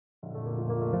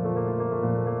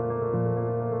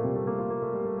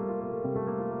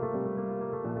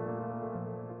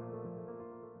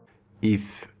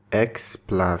If x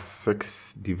plus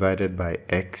 6 divided by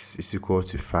x is equal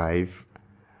to 5,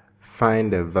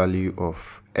 find the value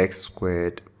of x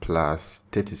squared plus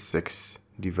 36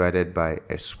 divided by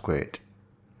x squared.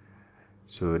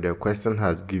 So the question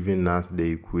has given us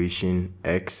the equation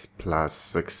x plus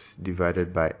 6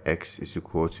 divided by x is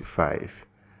equal to 5.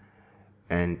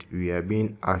 And we are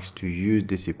being asked to use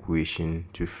this equation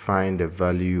to find the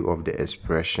value of the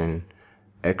expression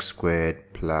x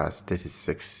squared plus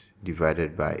 36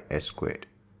 divided by x squared.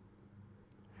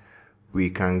 We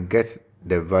can get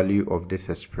the value of this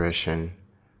expression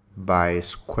by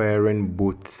squaring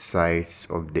both sides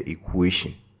of the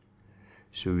equation.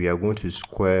 So we are going to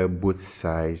square both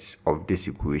sides of this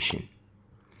equation.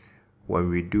 When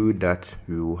we do that,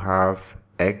 we will have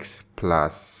x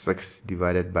plus 6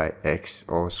 divided by x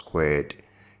all squared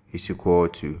is equal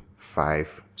to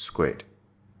 5 squared.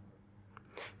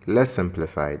 Let's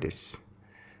simplify this.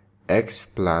 X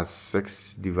plus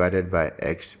 6 divided by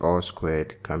x all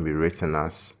squared can be written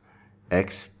as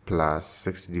x plus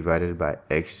 6 divided by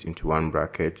x into one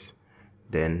bracket,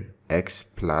 then x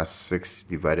plus 6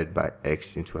 divided by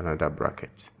x into another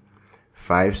bracket.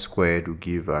 5 squared will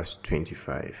give us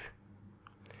 25.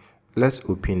 Let's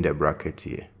open the bracket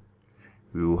here.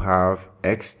 We will have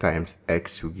x times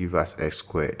x will give us x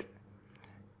squared.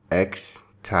 X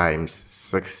times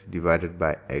 6 divided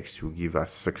by x will give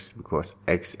us 6 because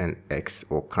x and x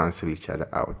will cancel each other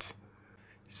out.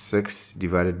 6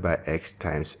 divided by x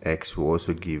times x will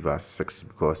also give us 6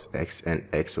 because x and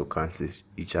x will cancel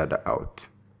each other out.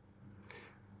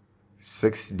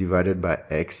 6 divided by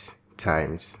x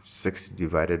times 6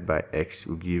 divided by x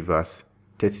will give us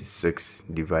 36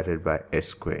 divided by x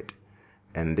squared,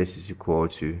 and this is equal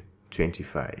to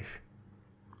 25.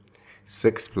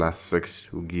 6 plus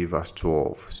 6 will give us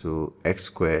 12, so x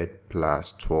squared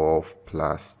plus 12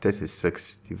 plus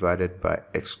 36 divided by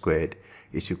x squared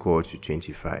is equal to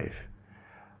 25.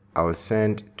 I'll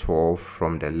send 12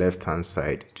 from the left hand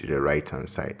side to the right hand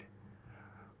side.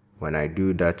 When I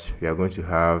do that, we are going to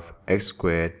have x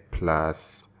squared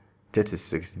plus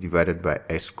 36 divided by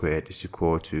x squared is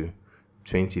equal to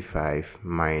 25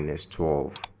 minus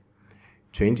 12.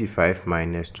 25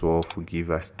 minus 12 will give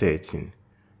us 13.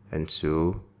 And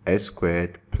so x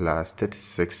squared plus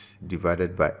 36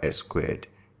 divided by x squared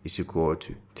is equal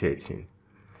to 13.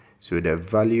 So the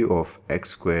value of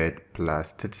x squared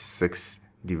plus 36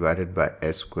 divided by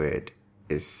x squared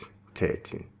is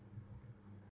 13.